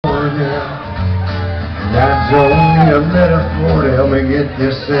need a metaphor to help me get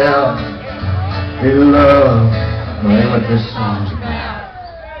this out. Hey, love, that ain't what this song's about.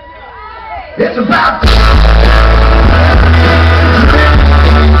 It's about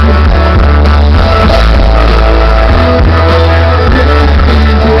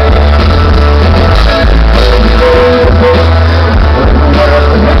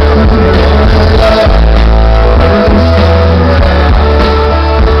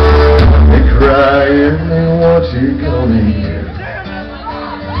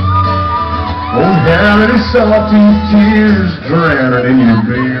how many salty tears drowning in your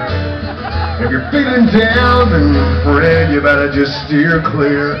beer. If you're feeling down, then friend, you better just steer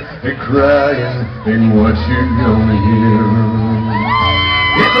clear. And crying ain't what you're gonna hear.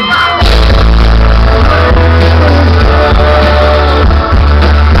 It's about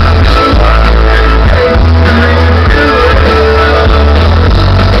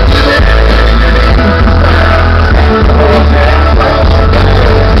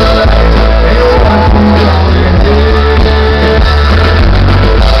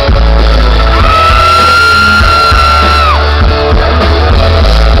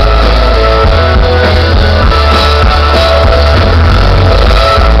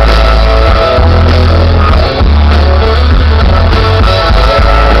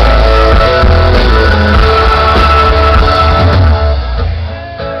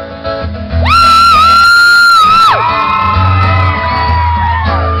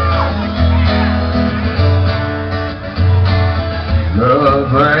love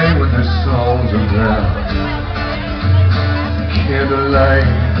ain't what this song's about. Candlelight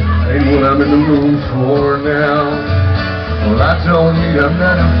ain't what I'm in the mood for now. Well, I don't need a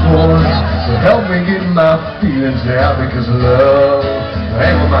metaphor to help me get my feelings out, because love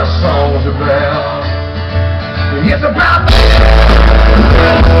ain't what my song's about. It's about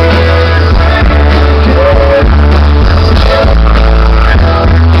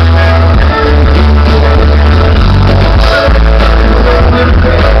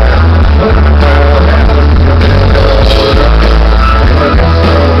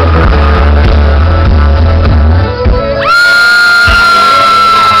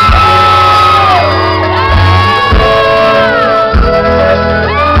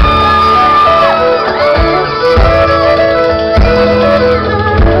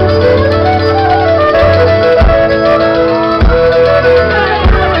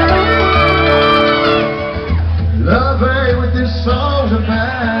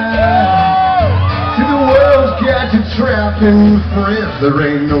trapped in friends, there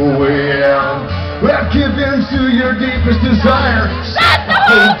ain't no way out. Well, give in to your deepest desire. Set the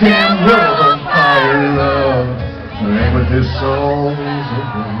whole damn world on fire, love. That ain't what this song's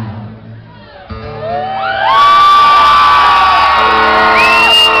about.